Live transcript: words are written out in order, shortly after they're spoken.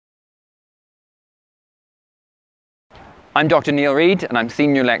I'm Dr. Neil Reid and I'm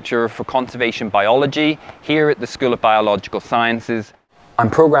Senior Lecturer for Conservation Biology here at the School of Biological Sciences. I'm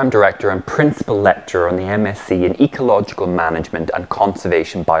Programme Director and Principal Lecturer on the MSc in Ecological Management and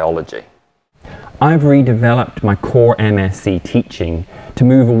Conservation Biology. I've redeveloped my core MSc teaching to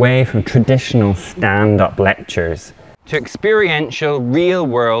move away from traditional stand-up lectures to experiential,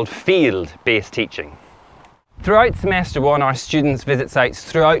 real-world, field-based teaching. Throughout semester one, our students visit sites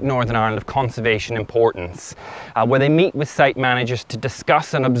throughout Northern Ireland of conservation importance, where they meet with site managers to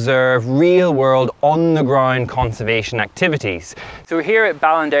discuss and observe real-world, on-the-ground conservation activities. So we're here at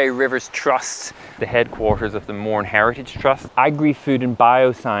Ballinderry Rivers Trust, the headquarters of the Mourne Heritage Trust, Agri-Food and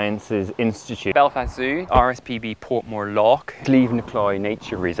Biosciences Institute, Belfast Zoo, RSPB Portmore Loch, Slieve na Cloy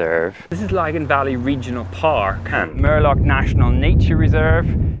Nature Reserve. This is Lagan Valley Regional Park and Murloch National Nature Reserve.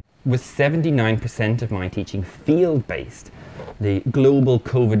 With 79% of my teaching field-based, the global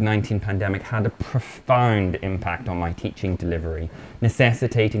COVID-19 pandemic had a profound impact on my teaching delivery,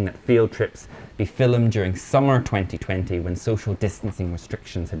 necessitating that field trips be filmed during summer 2020 when social distancing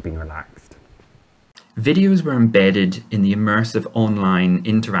restrictions had been relaxed. Videos were embedded in the immersive online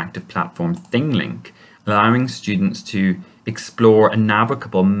interactive platform ThingLink, allowing students to explore a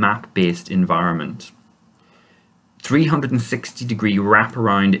navigable map-based environment. 360-degree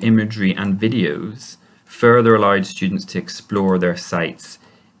wraparound imagery and videos further allowed students to explore their sites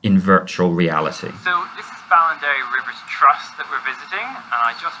in virtual reality. So this is Ballinderry Rivers Trust that we're visiting, and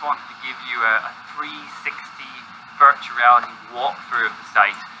I just wanted to give you a 360 virtual reality walkthrough of the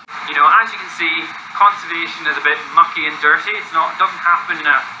site. You know, as you can see, conservation is a bit mucky and dirty. It doesn't happen in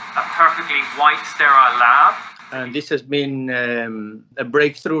a perfectly white, sterile lab. And this has been a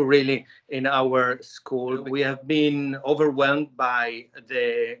breakthrough really in our school. We have been overwhelmed by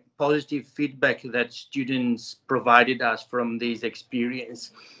the positive feedback that students provided us from this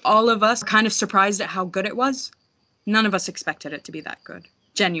experience. All of us kind of surprised at how good it was. None of us expected it to be that good,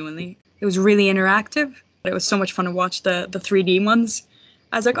 genuinely. It was really interactive. It was so much fun to watch the 3D ones.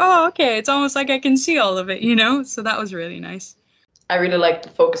 I was like, oh, okay, it's almost like I can see all of it, you know? So that was really nice. I really liked the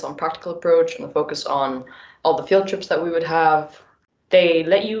focus on practical approach and the focus on all the field trips that we would have. They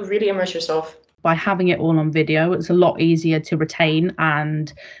let you really immerse yourself. By having it all on video, it's a lot easier to retain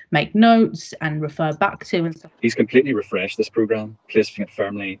and make notes and refer back to and stuff. He's completely refreshed this programme, placing it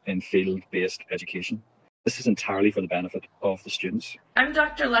firmly in field-based education. This is entirely for the benefit of the students. I'm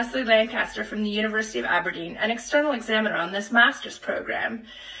Dr. Leslie Lancaster from the University of Aberdeen, an external examiner on this master's programme.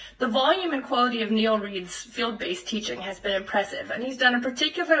 The volume and quality of Neil Reid's field-based teaching has been impressive, and he's done a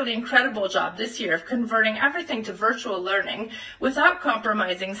particularly incredible job this year of converting everything to virtual learning without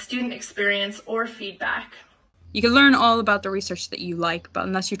compromising student experience or feedback. You can learn all about the research that you like, but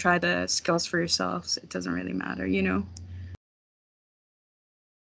unless you try the skills for yourselves, it doesn't really matter, you know?